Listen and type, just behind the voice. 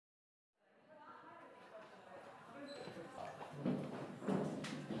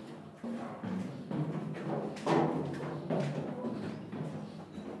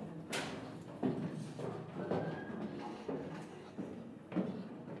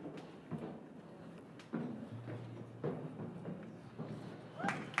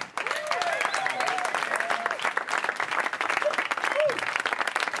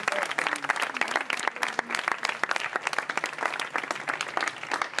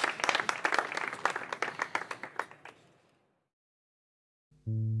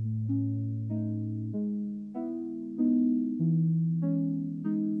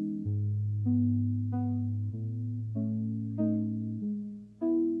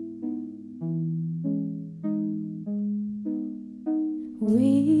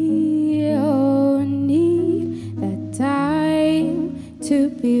We all need that time to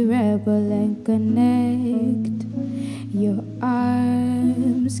be rebel and connect. Your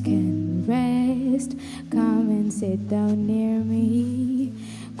arms can rest. Come and sit down near me.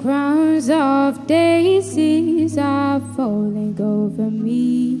 Crowns of daisies are falling over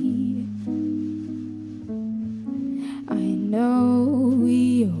me. I know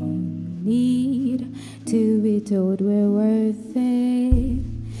we all need to be told we're worth it.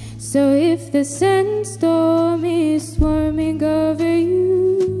 So if the sandstorm is swarming over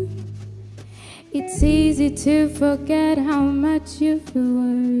you, it's easy to forget how much you've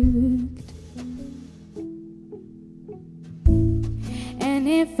worked. And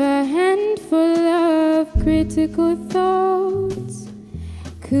if a handful of critical thoughts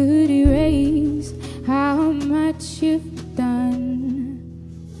could erase how much you've done,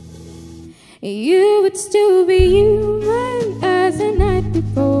 you would still be human as the night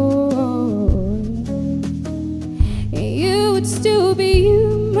before. You would still be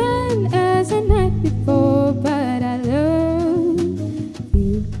human as the night before. But I love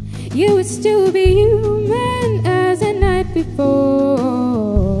you. You would still be human as the night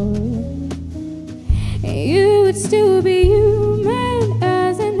before. You would still be human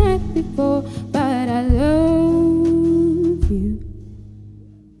as the night before. But I love you.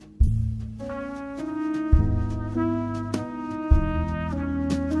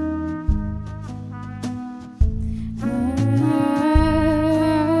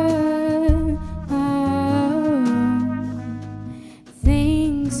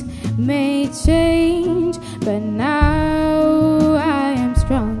 Things may change, but now I am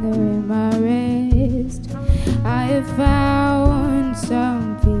stronger in my rest. I have found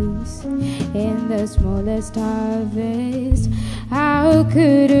some peace in the smallest harvest. How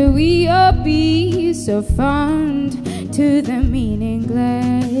could we all be so fond to the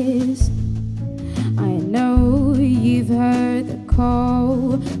meaningless? I know you've heard the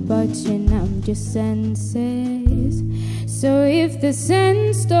call, but you numb your senses. So if the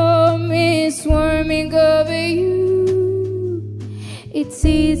sandstorm is swarming over you, it's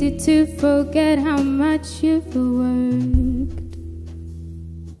easy to forget how much you've worked.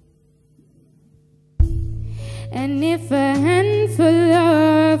 And if a handful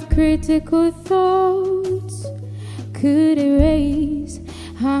of critical thoughts could erase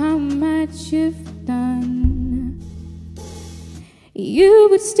how much you've done, you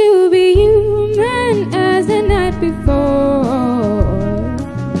would still be human as the night before.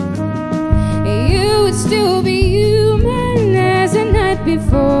 You would still be human as the night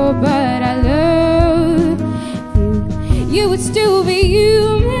before. But I love you. You would still be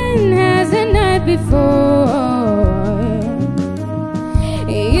human as the night before.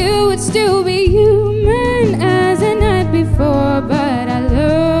 You would still be human as the night before. But I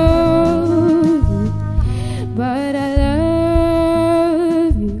love you. But I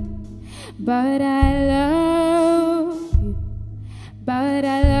love you. But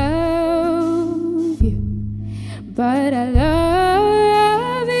I love you. But I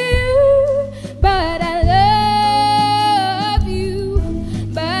love you. But I love you.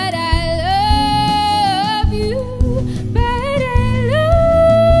 But I love you. But I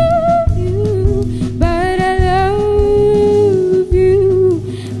love you. But I love you.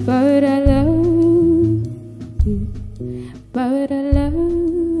 But I love you. But I love you. But I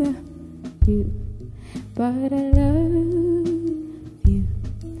love you. But I love you.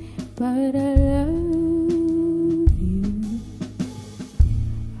 But I love you.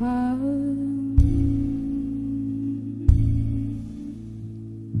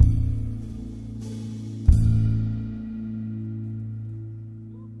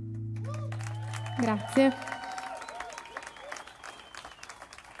 Grazie.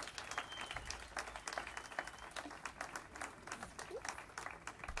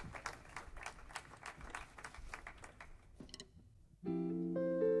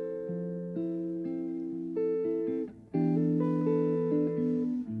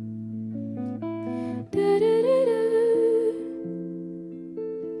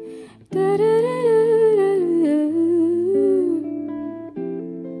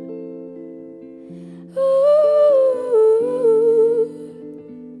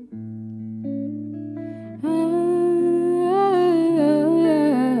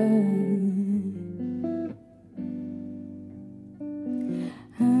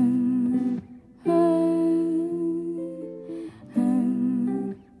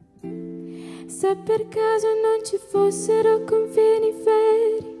 Se per caso non ci fossero confini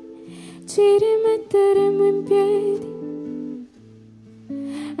veri, ci rimetteremo in piedi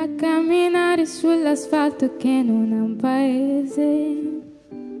a camminare sull'asfalto che non ha un paese.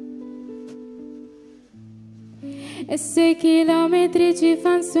 E 6 chilometri ci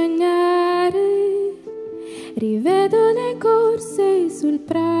fanno sognare, rivedo le corse sul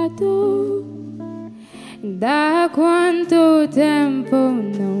prato. Da quanto tempo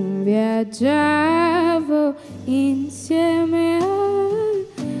non viaggiavo insieme a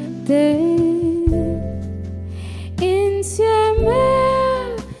te, insieme a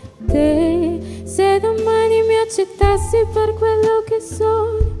te. Se domani mi accettassi per quello che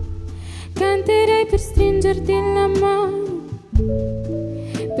sono, canterei per stringerti la mano,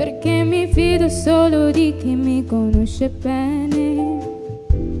 perché mi fido solo di chi mi conosce bene.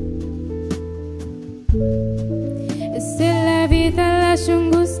 E se la vita lascia un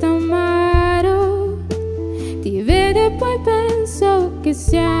gusto amaro, ti vedo e poi penso che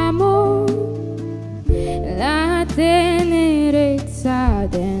siamo la tenerezza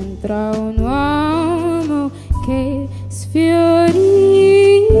dentro a un uomo che sfiorisce,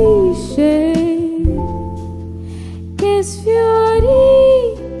 che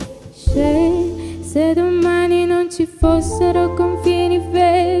sfiorisce. Se domani non ci fossero confini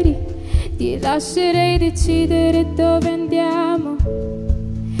veri, ti lascerei decidere dove andiamo,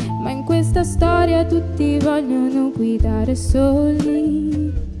 ma in questa storia tutti vogliono guidare soli.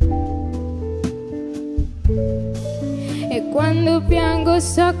 E quando piango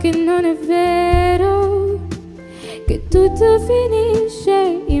so che non è vero, che tutto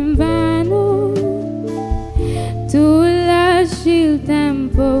finisce invano. Tu lasci il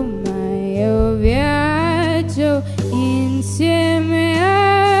tempo, ma io viaggio insieme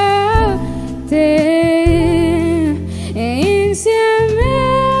a te, e insieme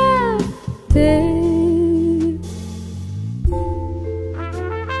a te.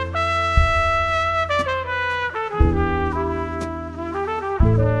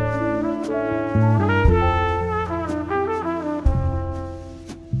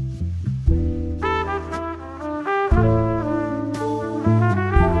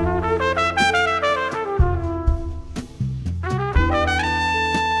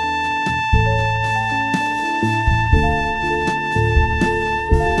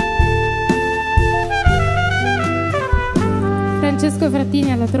 Francesco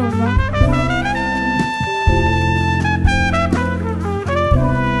Fratini alla tromba.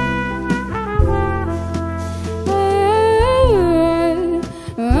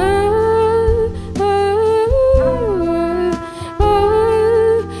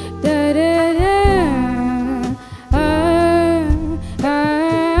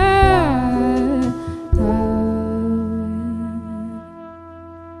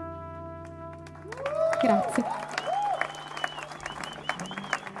 Grazie.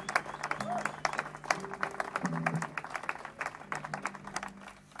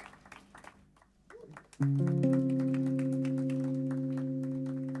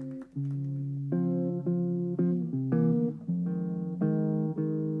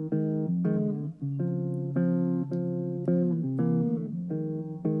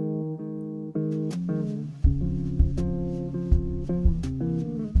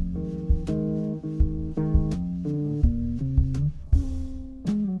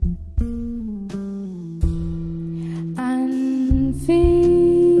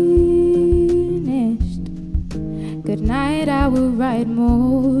 Unfinished. Good night, I will write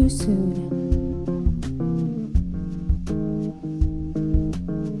more soon.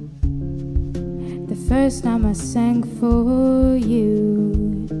 The first time I sang for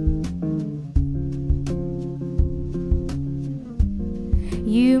you,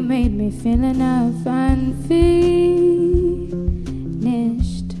 you made me feel enough. Unfinished.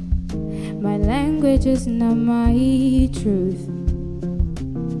 My language is not my truth.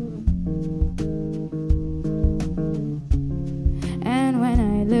 And when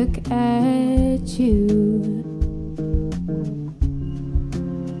I look at you,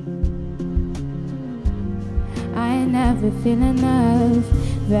 I never feel enough.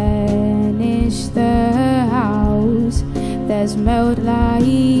 Vanish the house that smelled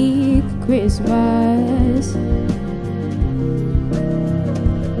like Christmas.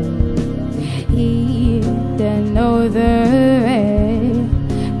 Hidden over it,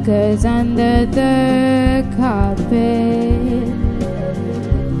 'cause under the carpet,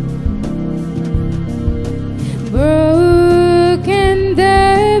 broken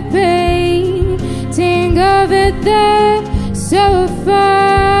the painting of it there so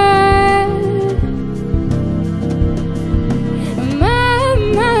far. My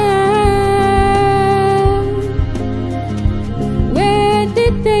mind, where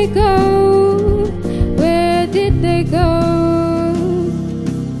did they go? Where did they go?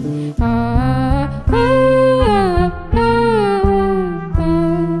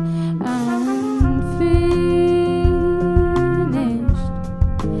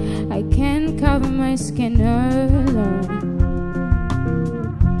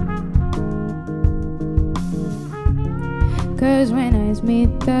 'cause when eyes meet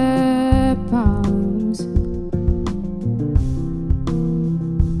the palms,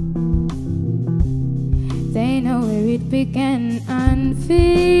 they know where it began, unfinished.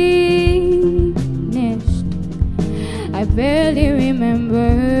 I barely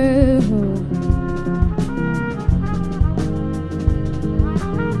remember who.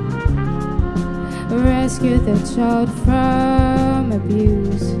 Rescue the child from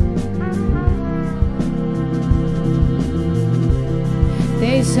abuse.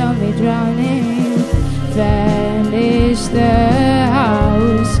 They saw me drowning, vanished the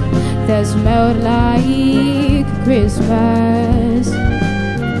house that smelled like Christmas.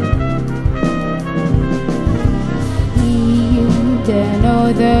 Leave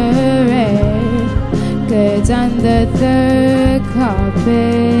another records under the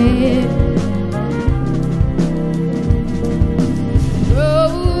carpet.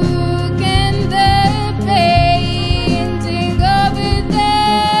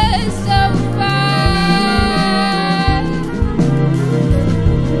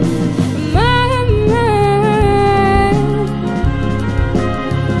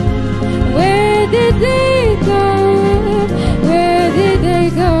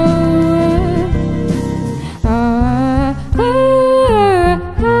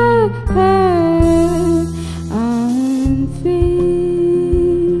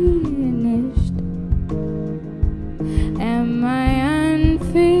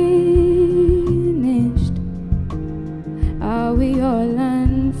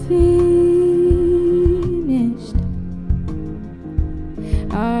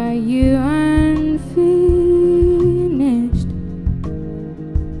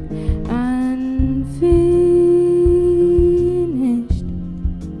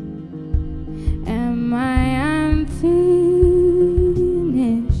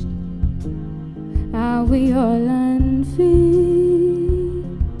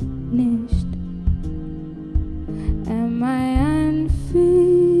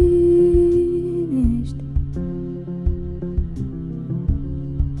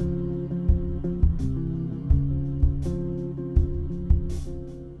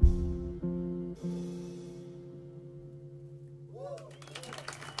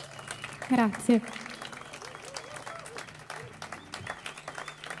 Grazie.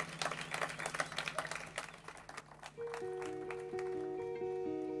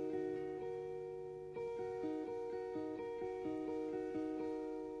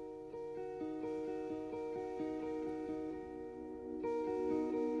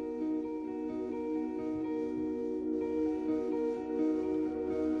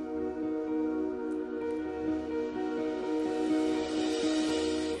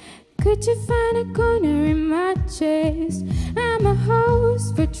 Could you find a corner in my chest? I'm a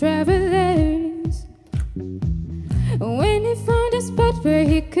host for travelers. When he found a spot where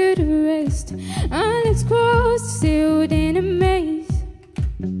he could rest, all its crossed, sealed in a maze.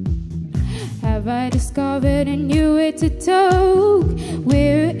 Have I discovered a new way to talk?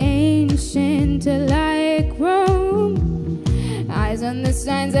 We're ancient like Rome. Eyes on the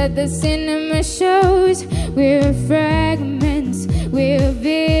signs at the cinema shows. We're fragments, we're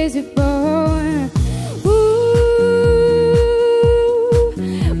visible. Ooh,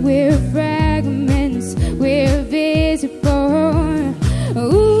 we're fragments, we're visible.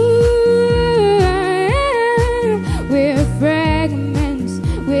 Ooh, we're fragments,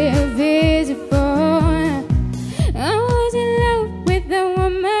 we're visible. I was in love with a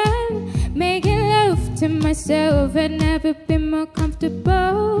woman, making love to myself had never been more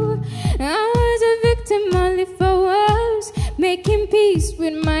comfortable. I was a victim only for once, making peace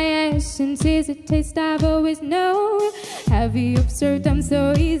with my essence is a taste I've always known. Have you observed I'm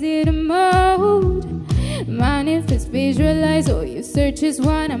so easy to mold? Manifest, visualize, all you search is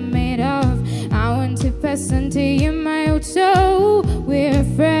what I'm made of. I want to pass on to you my old soul. We're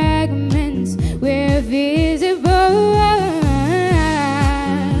fragments, we're visible.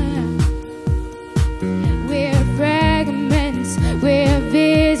 We're fragments, we're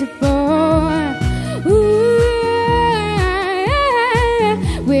visible.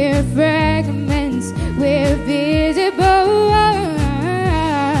 We're fragments, we're visible.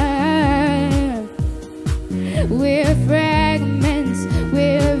 We're fragments,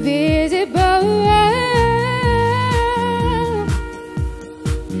 we're visible.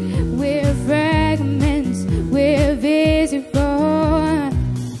 We're fragments, we're visible.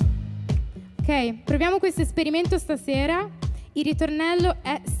 Ok, proviamo questo esperimento stasera. Il ritornello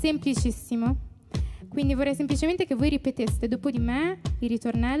è semplicissimo. Quindi vorrei semplicemente che voi ripeteste dopo di me il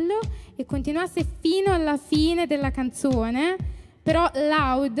ritornello e continuasse fino alla fine della canzone, però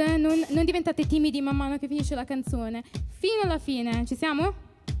loud, non diventate timidi man mano che finisce la canzone. Fino alla fine, ci siamo?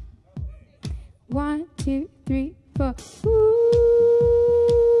 1, 2, 3, 4.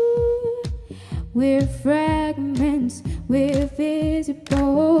 We're fragments, we're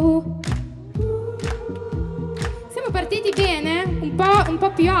visible. Siamo partiti bene, un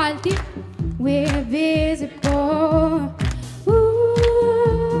po' più alti. We're visible.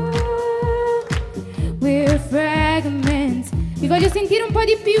 We're fragments. Vi voglio sentire un po'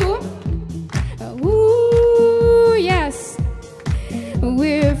 di più. Yes.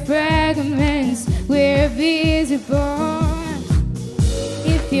 We're fragments, we're visible.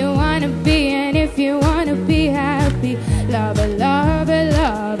 If you wanna be and if you wanna be happy, love it, love it,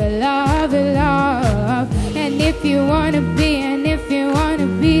 love it, love it, love. And if you wanna be and if you wanna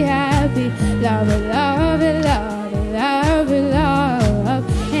be happy, love it, love it, love it, love it, love.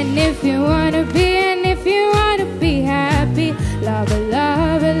 And if you wanna be and if you wanna be happy, love it,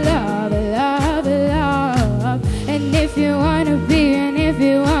 love it, love it, love it, love. And if you wanna be and if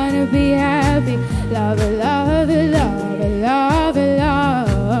you wanna be happy, love it, love it, love it, love it, love.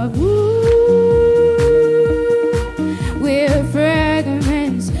 We're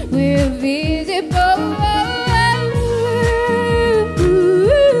fragments, we're visible.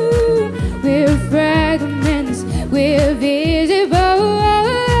 We're fragments, we're visible.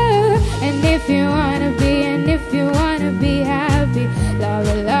 And if you wanna be and if you wanna be happy, love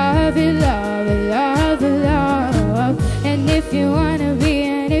it, love it, love it, love it, love. And if you wanna be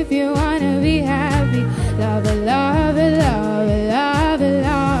and if you wanna be happy, love it, love it, love it, love it,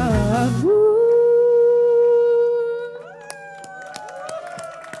 love.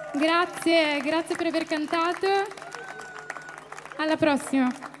 Grazie per aver cantato. Alla prossima.